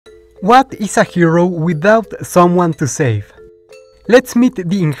What is a hero without someone to save? Let's meet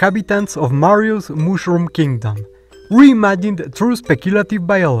the inhabitants of Mario's Mushroom Kingdom, reimagined through speculative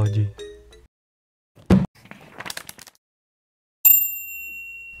biology.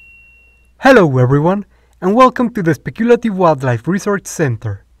 Hello everyone, and welcome to the Speculative Wildlife Research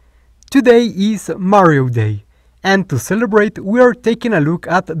Center. Today is Mario Day, and to celebrate we are taking a look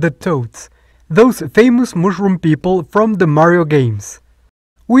at the toads, those famous mushroom people from the Mario games.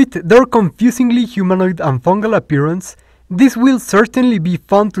 With their confusingly humanoid and fungal appearance, this will certainly be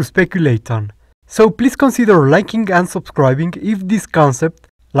fun to speculate on, so please consider liking and subscribing if this concept,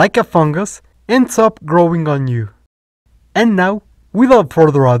 like a fungus, ends up growing on you. And now, without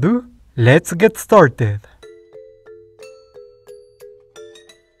further ado, let's get started.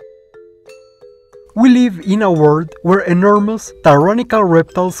 We live in a world where enormous, tyrannical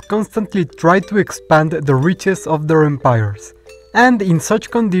reptiles constantly try to expand the reaches of their empires, and in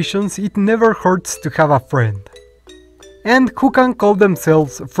such conditions it never hurts to have a friend. And who can call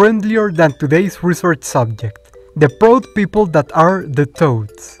themselves friendlier than today's research subject, the proud people that are the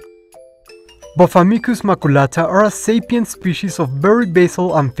toads. Bophamicus maculata are a sapient species of very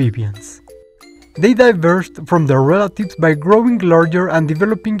basal amphibians. They diverged from their relatives by growing larger and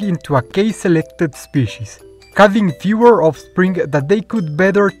developing into a case-selected species, having fewer offspring that they could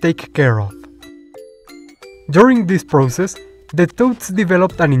better take care of. During this process, the toads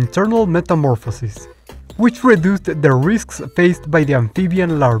developed an internal metamorphosis, which reduced the risks faced by the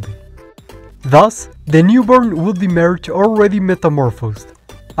amphibian larvae. Thus, the newborn would emerge already metamorphosed,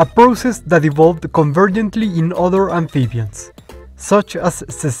 a process that evolved convergently in other amphibians, such as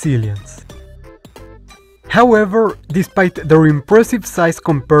caecilians. However, despite their impressive size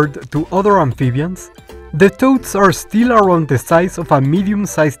compared to other amphibians, the toads are still around the size of a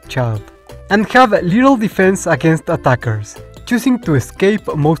medium-sized child, and have little defense against attackers, choosing to escape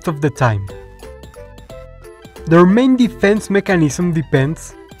most of the time. Their main defense mechanism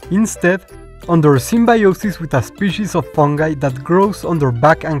depends, instead, on their symbiosis with a species of fungi that grows on their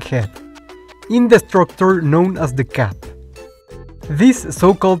back and head, in the structure known as the cap. This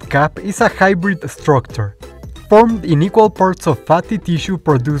so-called cap is a hybrid structure, formed in equal parts of fatty tissue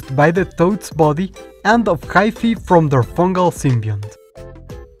produced by the toad's body and of hyphae from their fungal symbiont.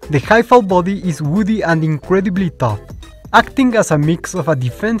 The hyphal body is woody and incredibly tough, acting as a mix of a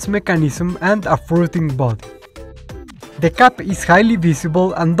defense mechanism and a fruiting body. The cap is highly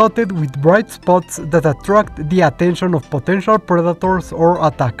visible and dotted with bright spots that attract the attention of potential predators or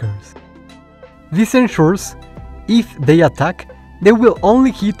attackers. This ensures, if they attack, they will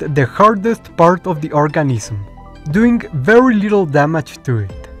only hit the hardest part of the organism, doing very little damage to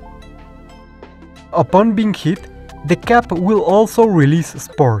it. Upon being hit, the cap will also release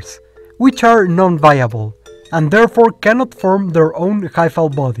spores, which are non-viable, and therefore cannot form their own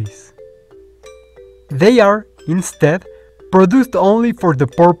hyphal bodies. They are, instead, produced only for the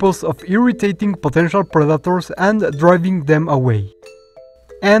purpose of irritating potential predators and driving them away.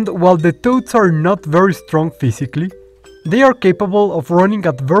 And while the toads are not very strong physically, they are capable of running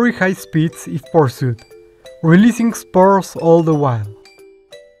at very high speeds if pursued, releasing spores all the while.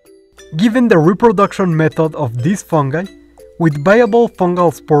 Given the reproduction method of these fungi, with viable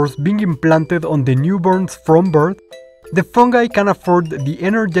fungal spores being implanted on the newborns from birth, the fungi can afford the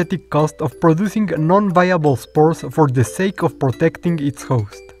energetic cost of producing non-viable spores for the sake of protecting its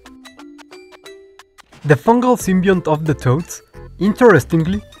host. The fungal symbiont of the toads,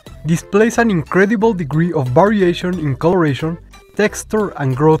 interestingly, displays an incredible degree of variation in coloration, texture,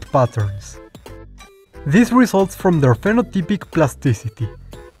 and growth patterns. This results from their phenotypic plasticity,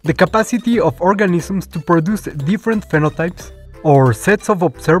 the capacity of organisms to produce different phenotypes, or sets of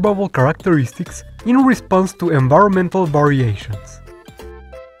observable characteristics, in response to environmental variations.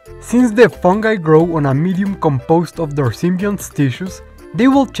 Since the fungi grow on a medium composed of their symbiont's tissues, they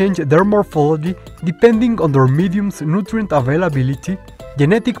will change their morphology depending on their medium's nutrient availability,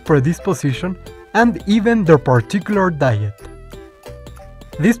 genetic predisposition, and even their particular diet.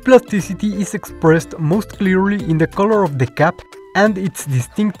 This plasticity is expressed most clearly in the color of the cap and its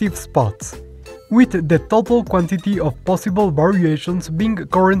distinctive spots, with the total quantity of possible variations being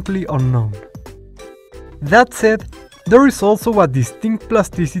currently unknown. That said, there is also a distinct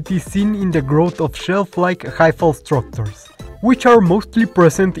plasticity seen in the growth of shelf-like hyphal structures, which are mostly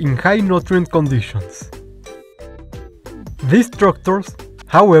present in high nutrient conditions. These structures,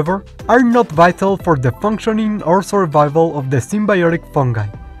 however, are not vital for the functioning or survival of the symbiotic fungi,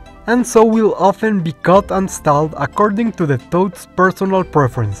 and so will often be cut and stalled according to the toad's personal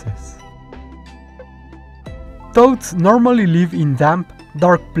preferences. Toads normally live in damp,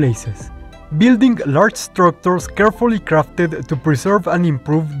 dark places, building large structures carefully crafted to preserve and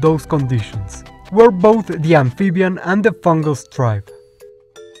improve those conditions, where both the amphibian and the fungus thrive.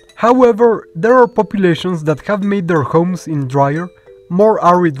 However, there are populations that have made their homes in drier, more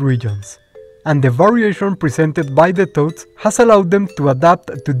arid regions, and the variation presented by the toads has allowed them to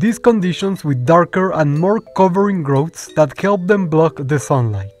adapt to these conditions with darker and more covering growths that help them block the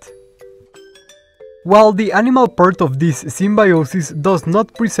sunlight. While the animal part of this symbiosis does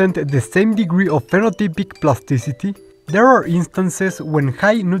not present the same degree of phenotypic plasticity, there are instances when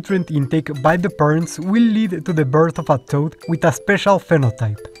high nutrient intake by the parents will lead to the birth of a toad with a special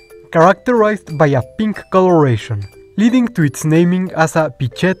phenotype, characterized by a pink coloration, leading to its naming as a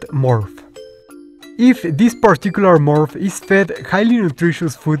pichet morph. If this particular morph is fed highly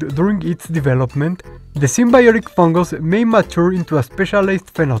nutritious food during its development, the symbiotic fungus may mature into a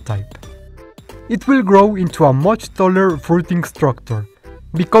specialized phenotype. It will grow into a much taller fruiting structure,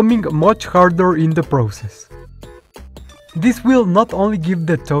 becoming much harder in the process. This will not only give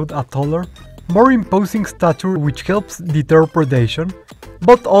the toad a taller, more imposing stature which helps deter predation,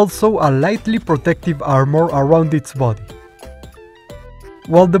 but also a lightly protective armor around its body.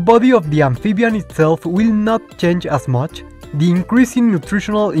 While the body of the amphibian itself will not change as much, the increase in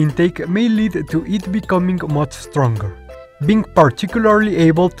nutritional intake may lead to it becoming much stronger, being particularly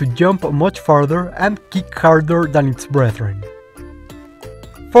able to jump much farther and kick harder than its brethren.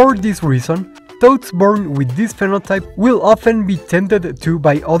 For this reason, toads born with this phenotype will often be tended to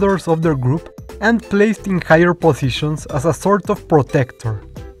by others of their group and placed in higher positions as a sort of protector,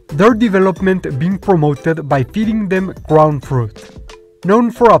 their development being promoted by feeding them crown fruit,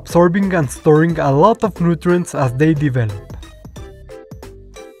 known for absorbing and storing a lot of nutrients as they develop.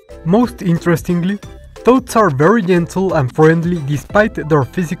 Most interestingly, toads are very gentle and friendly despite their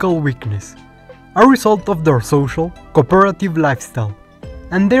physical weakness, a result of their social, cooperative lifestyle,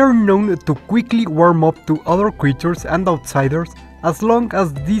 and they are known to quickly warm up to other creatures and outsiders as long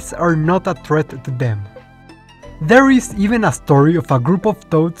as these are not a threat to them. There is even a story of a group of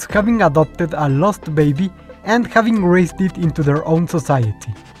toads having adopted a lost baby and having raised it into their own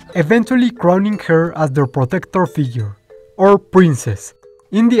society, eventually crowning her as their protector figure, or princess,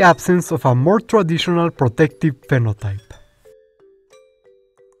 in the absence of a more traditional protective phenotype.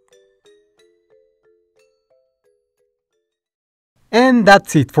 And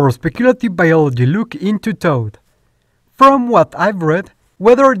that's it for Speculative Biology Look into Toad. From what I've read,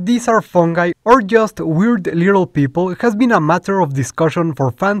 whether these are fungi or just weird little people has been a matter of discussion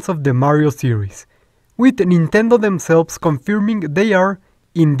for fans of the Mario series, with Nintendo themselves confirming they are,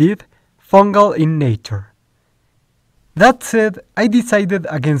 indeed, fungal in nature. That said, I decided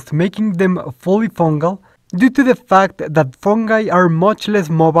against making them fully fungal due to the fact that fungi are much less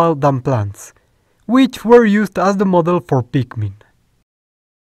mobile than plants, which were used as the model for Pikmin.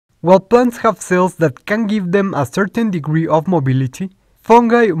 While plants have cells that can give them a certain degree of mobility,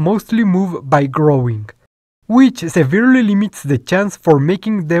 fungi mostly move by growing, which severely limits the chance for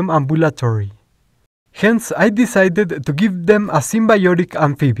making them ambulatory. Hence, I decided to give them a symbiotic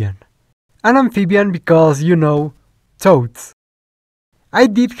amphibian. An amphibian because, you know, toads. I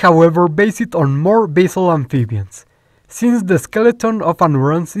did, however, base it on more basal amphibians, since the skeleton of an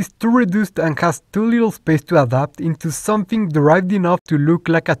Urans is too reduced and has too little space to adapt into something derived enough to look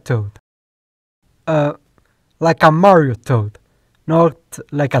like a toad. Like a Mario toad, not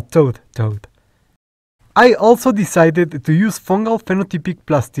like a toad. I also decided to use fungal phenotypic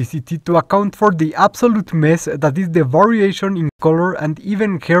plasticity to account for the absolute mess that is the variation in color and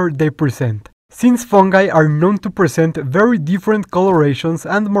even hair they present, since fungi are known to present very different colorations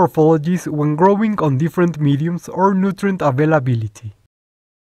and morphologies when growing on different mediums or nutrient availability.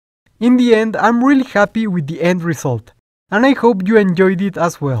 In the end, I'm really happy with the end result, and I hope you enjoyed it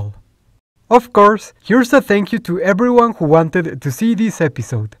as well. Of course, here's a thank you to everyone who wanted to see this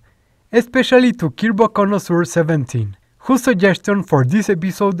episode, especially to Kirboconnoisseur17, whose suggestion for this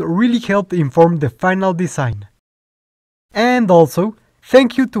episode really helped inform the final design. And also,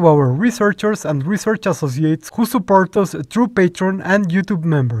 thank you to our researchers and research associates who support us through Patreon and YouTube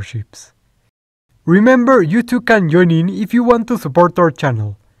memberships. Remember, you too can join in if you want to support our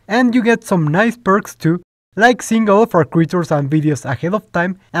channel, and you get some nice perks too, like seeing all of our creatures and videos ahead of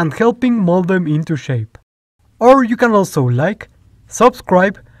time and helping mold them into shape. Or you can also like,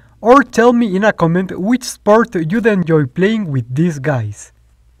 subscribe, or tell me in a comment which sport you'd enjoy playing with these guys.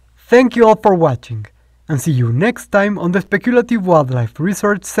 Thank you all for watching, and see you next time on the Speculative Wildlife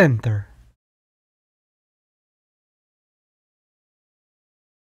Research Center.